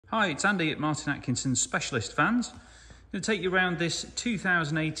Hi, it's Andy at Martin Atkinson Specialist Vans. I'm going to take you around this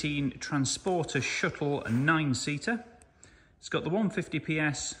 2018 Transporter Shuttle 9-seater. It's got the 150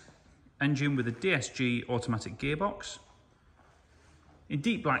 PS engine with a DSG automatic gearbox in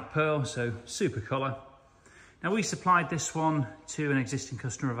deep black pearl, so super colour. Now, we supplied this one to an existing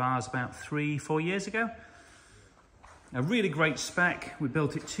customer of ours about 3-4 years ago. A really great spec. We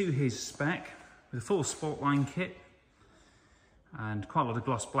built it to his spec with a full Sportline kit and quite a lot of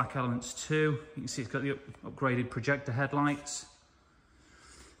gloss black elements too. You can see it's got the upgraded projector headlights.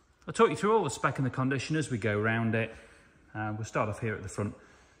 I'll talk you through all the spec and the condition as we go around it. We'll start off here at the front.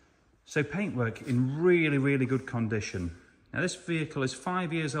 So paintwork in really good condition. Now, this vehicle is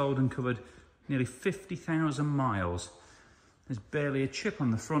 5 years old and covered nearly 50,000 miles. There's barely a chip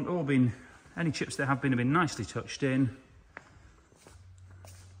on the front. Any chips that have been nicely touched in.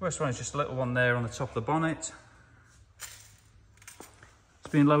 Worst one is just a little one there on the top of the bonnet.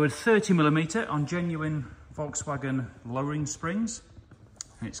 It's been lowered 30mm on genuine Volkswagen lowering springs.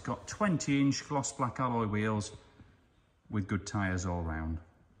 And it's got 20-inch gloss black alloy wheels with good tyres all round.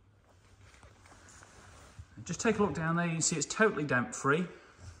 Just take a look down there. You can see it's totally damp free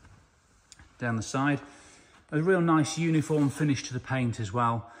down the side. A real nice uniform finish to the paint as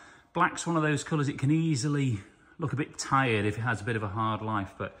well. Black's one of those colours it can easily look a bit tired if it has a bit of a hard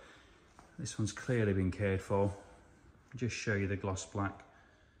life, but this one's clearly been cared for. I'll just show you the gloss black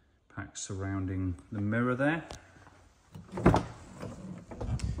pack surrounding the mirror there.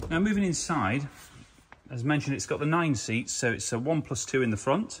 Now, moving inside, as mentioned, it's got the 9 seats, so it's a 1+2 in the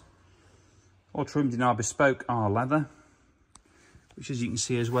front, all trimmed in our bespoke R leather, which, as you can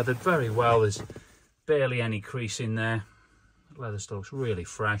see, is weathered very well. There's barely any crease in there. The leather still looks really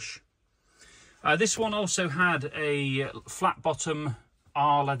fresh. This one also had a flat bottom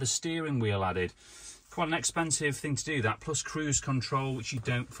R leather steering wheel added. Quite an expensive thing to do that, plus cruise control, which you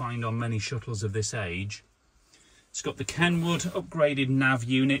don't find on many shuttles of this age. It's got the Kenwood upgraded nav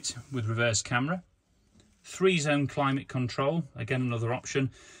unit with reverse camera, 3-zone climate control, again another option,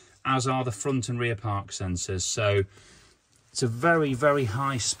 as are the front and rear park sensors. So it's a very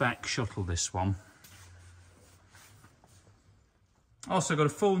high spec shuttle, this one. Also got a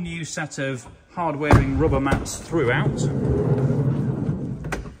full new set of hard wearing rubber mats throughout.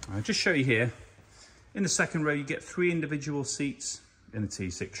 I'll just show you here. In the second row, you get 3 individual seats in the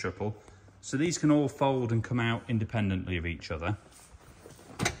T6 Shuttle. So these can all fold and come out independently of each other.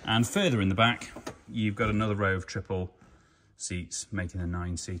 And further in the back, you've got another row of triple seats, making a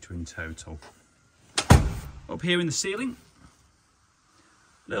 9-seater in total. Up here in the ceiling,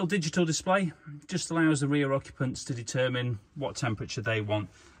 little digital display, just allows the rear occupants to determine what temperature they want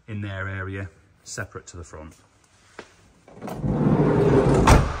in their area, separate to the front.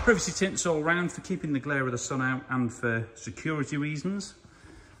 Privacy tints all round for keeping the glare of the sun out and for security reasons.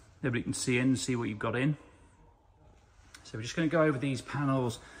 Nobody can see in and see what you've got in. So we're just going to go over these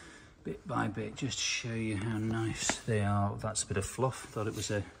panels bit by bit, just to show you how nice they are. That's a bit of fluff. Thought it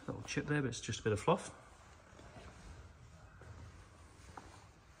was a little chip there, but it's just a bit of fluff.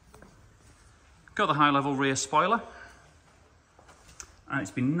 Got the high-level rear spoiler. And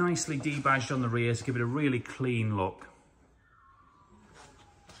it's been nicely debadged on the rear to give it a really clean look.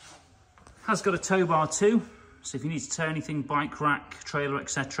 Has got a tow bar too, so if you need to tow anything, bike rack, trailer,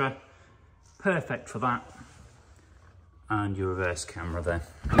 etc., perfect for that. And your reverse camera there.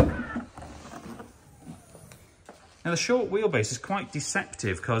 Now, the short wheelbase is quite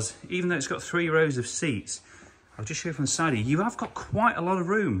deceptive because even though it's got 3 rows of seats, I'll just show you from the side here, you have got quite a lot of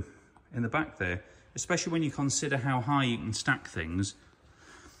room in the back there, especially when you consider how high you can stack things.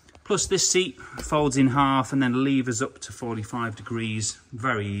 Plus, this seat folds in half and then levers up to 45 degrees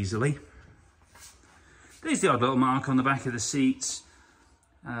very easily. There's the odd little mark on the back of the seats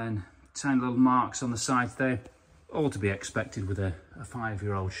and tiny little marks on the sides there, all to be expected with a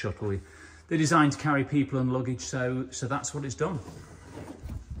 5-year-old shuttle. They're designed to carry people and luggage, so that's what it's done.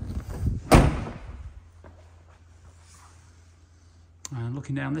 And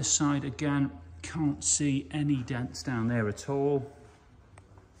looking down this side again, can't see any dents down there at all.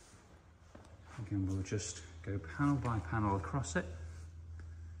 Again, we'll just go panel by panel across it.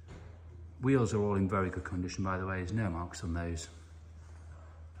 Wheels are all in very good condition, by the way. There's no marks on those.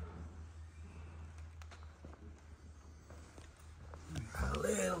 A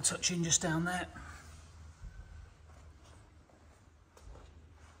little touch in just down there.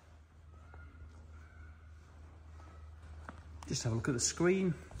 Just have a look at the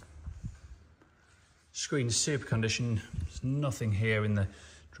screen. Screen is super condition. There's nothing here in the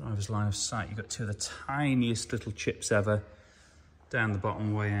driver's line of sight. You've got 2 of the tiniest little chips ever down the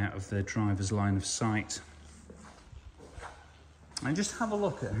bottom way out of the driver's line of sight. And just have a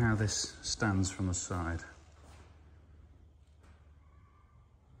look at how this stands from the side.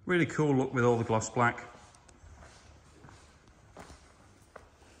 Really cool look with all the gloss black.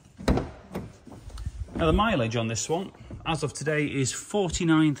 Now the mileage on this one, as of today, is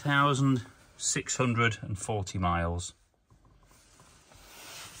 49,640 miles.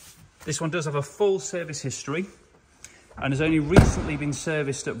 This one does have a full service history and has only recently been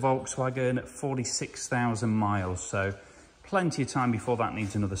serviced at Volkswagen at 46,000 miles, so plenty of time before that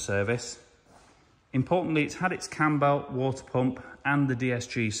needs another service. Importantly, it's had its cambelt, water pump and the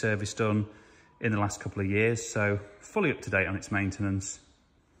DSG service done in the last couple of years, so fully up to date on its maintenance.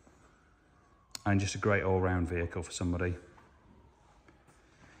 And just a great all-round vehicle for somebody.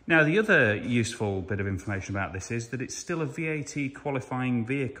 Now, the other useful bit of information about this is that it's still a VAT qualifying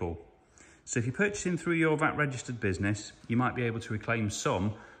vehicle. So if you're purchasing through your VAT registered business, you might be able to reclaim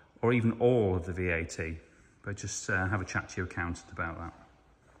some or even all of the VAT. But just have a chat to your accountant about that.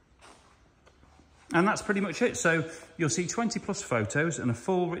 And that's pretty much it. So you'll see 20 plus photos and a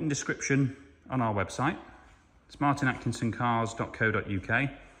full written description on our website. It's martinatkinsoncars.co.uk.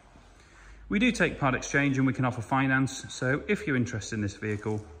 We do take part exchange and we can offer finance, so if you're interested in this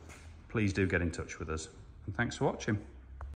vehicle, please do get in touch with us. And thanks for watching.